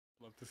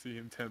love to see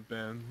him temp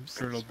ban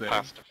Colonel Dan.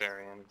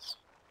 Pastafarians.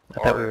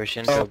 I thought we were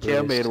Shinto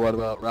Cam made Buddhist. one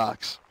about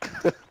rocks.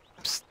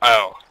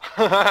 Oh.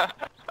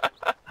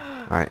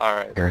 Alright,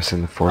 Alright.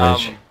 garrison the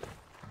forage.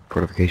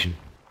 Fortification.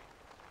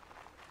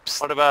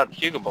 What about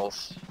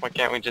Hugables? Why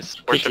can't we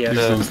just worship PTS. the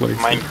Those like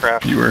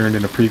Minecraft you earned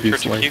in a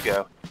previous Church of life.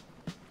 Hugo?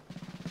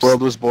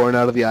 World was born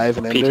out of the eye of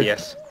an ender.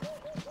 PTS.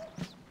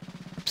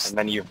 And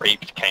then you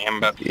raped Cam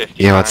about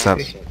 50 Yeah, what's up?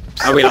 times.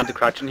 Are we allowed to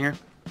crouch in here?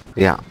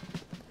 Yeah.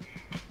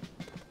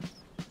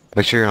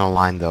 Make sure you're in a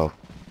line though.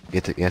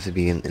 You have to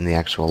be in the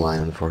actual line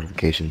of the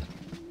fortification.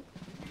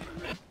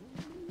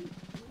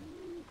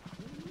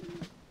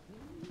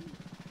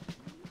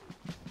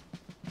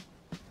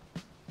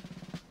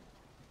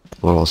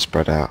 A little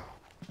spread out.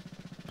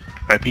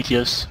 Alright,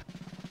 PTS.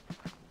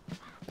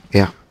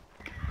 Yeah.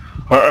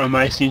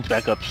 My steam's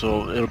back up,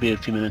 so it'll be a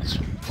few minutes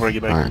before I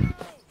get back. Alright.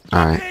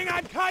 Alright. King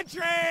on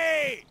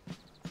country!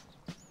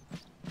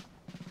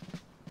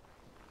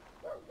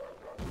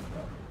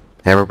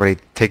 Everybody,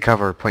 take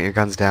cover. Point your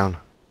guns down.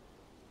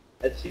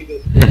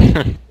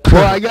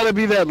 Well, I gotta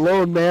be that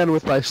lone man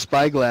with my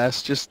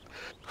spyglass, just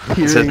This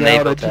is peering out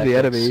naval into the tactics.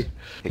 enemy.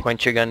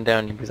 Point your gun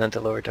down, you present a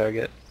lower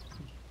target.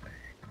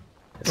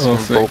 It's Oh,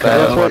 from thank Full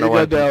Battle God. Point your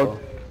 101 gun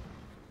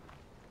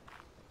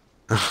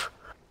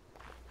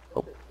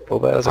people. Full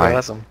Battles are Alright.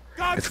 awesome.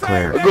 It's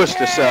clear.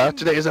 Augustus,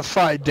 today is a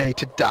fine day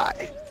to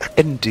die.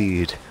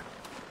 Indeed.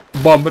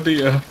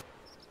 Bombardier.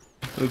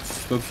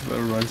 That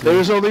reminds me. There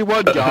is only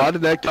one god,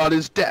 and that god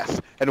is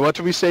death. And what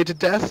do we say to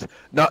death?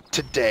 Not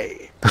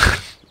today.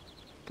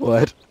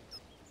 What?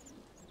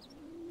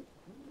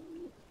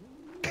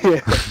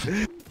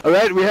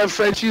 Alright, we have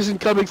Frenchies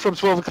incoming from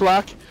 12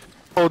 o'clock.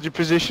 Hold your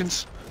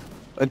positions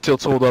until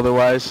told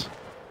otherwise.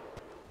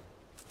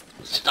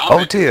 Stop Oh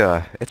it!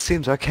 dear, it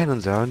seems our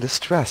cannons are in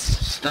distress.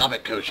 Stop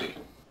it, Koshi.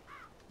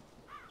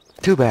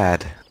 Too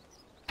bad.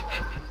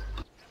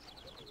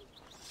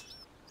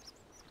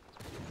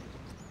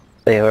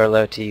 They are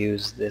allowed to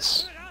use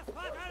this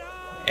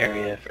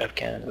area of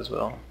cannon as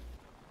well.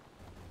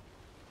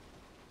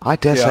 I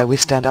dare Yeah. say we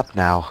stand up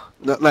now.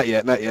 No, not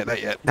yet, not yet,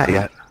 not yet. Not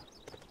yet.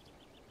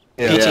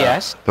 Yeah.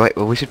 PTS? Wait,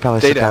 well, we should probably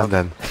Stay sit down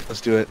then.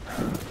 Let's do it.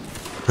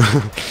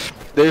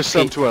 There's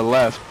some to our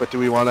left, but do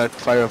we want to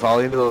fire a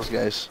volley into those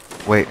guys?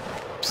 Wait.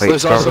 Wait,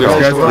 There's start also with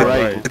Those guys guys to on our the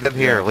right. Lead them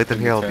here, lead them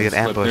here, it'll be an But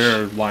ambush.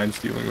 they're line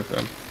stealing with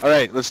them.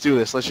 Alright, let's do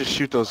this. Let's just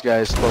shoot those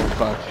guys 12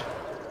 o'clock.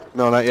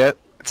 No, not yet.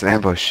 It's an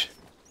ambush.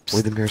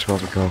 Lead them here as well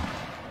as we go.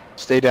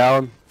 Stay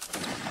down.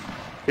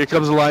 Here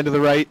comes the line to the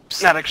right.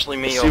 It's not actually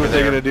me See over what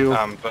they're there,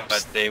 gonna do.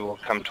 but they will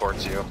come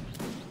towards you.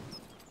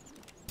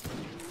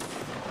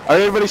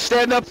 Alright, everybody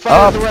stand up,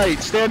 fire at the right.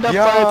 Stand up,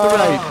 fire at the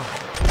right.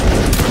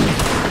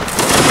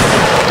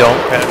 Don't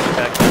crouch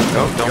back.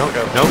 Don't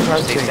go. Stay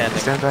crouching. standing.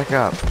 Stand back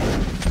up.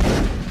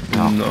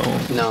 No.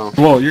 No.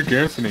 Well, you're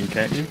garrisoning,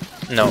 can't you?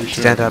 No. Pretty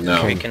sure. Stand up,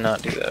 No. We King.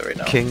 cannot do that right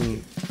now.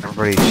 King,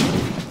 everybody.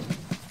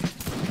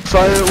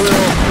 Fire at will.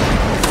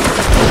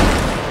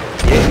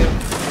 Yeah.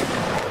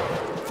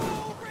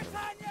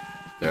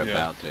 They're Yeah.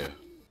 about to.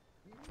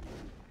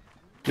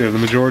 Yeah, the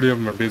majority of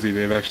them are busy.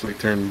 They've actually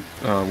turned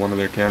one of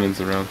their cannons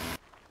around.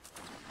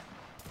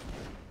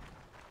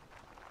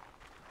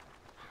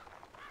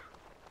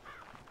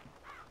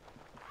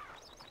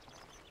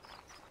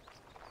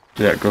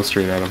 Yeah, go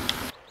straight at them.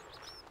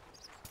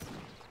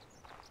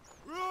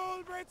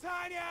 Rule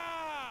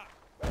Britannia!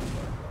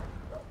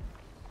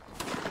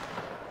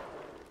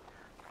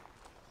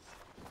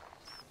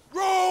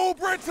 Rule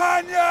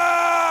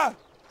Britannia!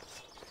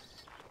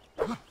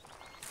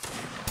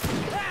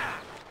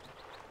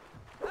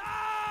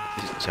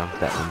 Just jump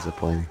that one's the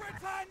plane.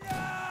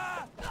 Britannia!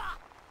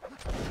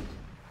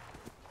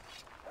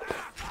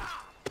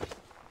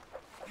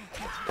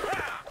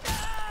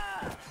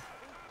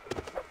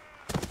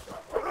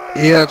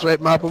 Yeah, that's right,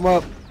 mop them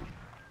up.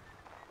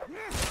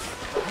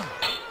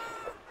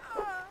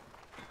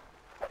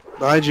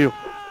 Behind you.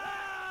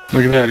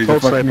 Look at that, he's a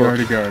Cold fucking sniper.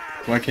 arty guard.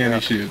 Why can't he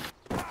shoot?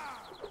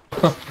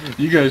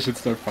 You guys should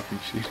start fucking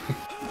shooting.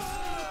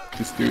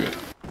 Just do it.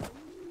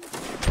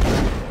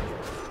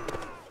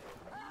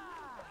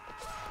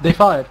 They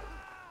fired.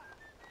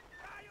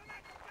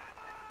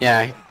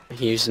 Yeah,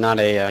 he's not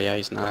a, yeah,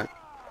 he's not.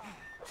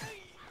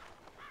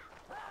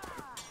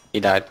 He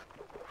died.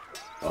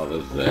 Oh,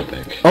 this is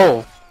epic.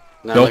 Oh!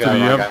 No, look Delta, at do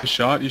you that have guy. a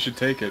shot? You should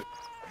take it.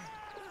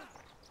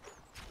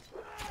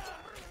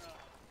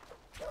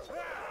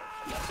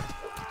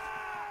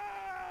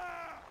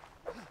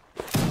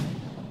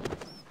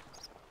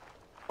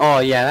 Oh,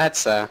 yeah,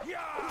 that's,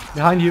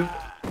 Behind you.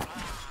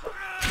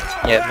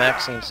 Yeah,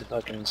 Max seems to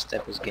fucking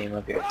step his game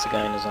up here. It's a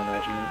guy in his own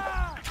regiment.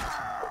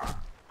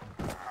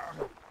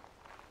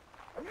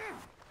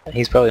 And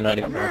he's probably not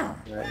even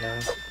working right now.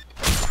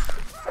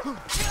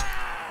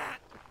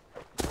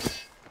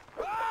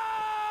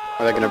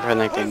 Or they're gonna pretend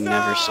like they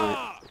never saw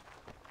it.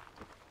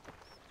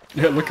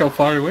 Yeah, look how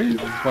far away he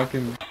is. He's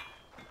fucking...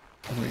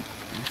 Like,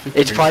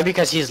 It's probably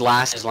because he's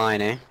last his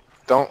line, eh?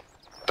 Don't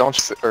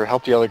or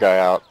help the other guy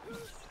out.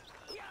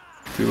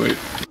 too late.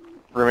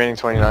 remaining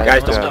 29.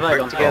 Guys, don't yeah. come back,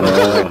 don't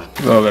together.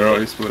 No, they're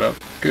already split up.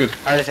 Good.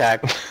 Heart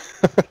attack.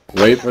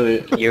 Wait for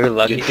the... You're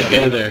lucky Get to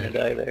together.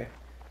 die there.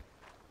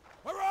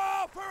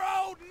 Hurrah for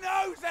old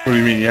noses! What do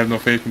you mean, you have no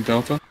faith in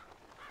Delta?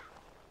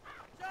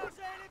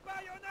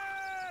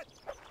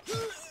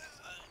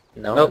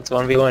 No, it's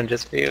 1v1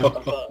 just for you.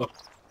 Oh,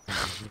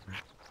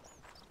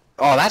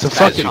 that's It's a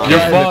bad fucking shot. You're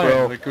Yeah, fine.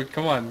 bro. Like,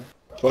 come on.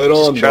 Put it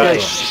on, Try.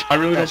 bro. I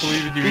really don't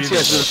believe in you BTS either.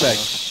 is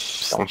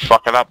effect. Don't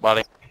fuck it up,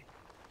 buddy.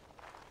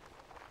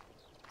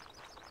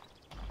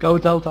 Go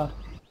Delta.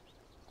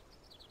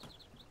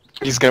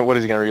 He's gonna, what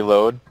is he gonna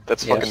reload?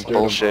 That's Yeah, fucking stir 'em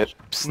bullshit.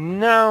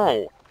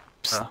 No!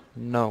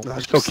 No.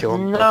 Let's go kill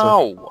him.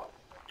 No!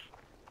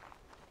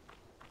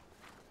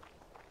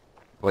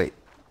 Wait.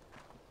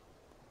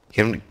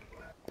 Him.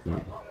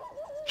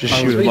 Just I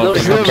shoot was him.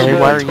 reloading. If you have a Okay, gun,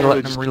 why are you totally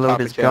letting just him reload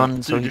his copycat.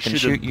 gun so Dude, he just can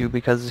shoot him. shoot you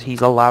because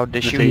he's allowed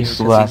to shoot you He's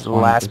because he's the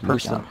one last to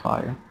person?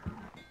 Fire.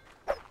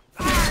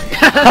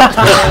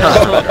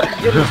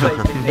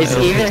 It's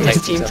even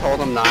his team told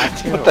him not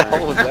to. What the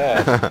hell was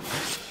that?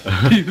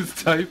 He was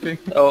typing.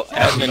 Oh,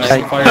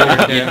 admin,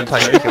 Fire again.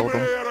 Type killed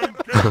him.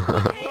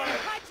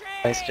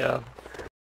 nice job.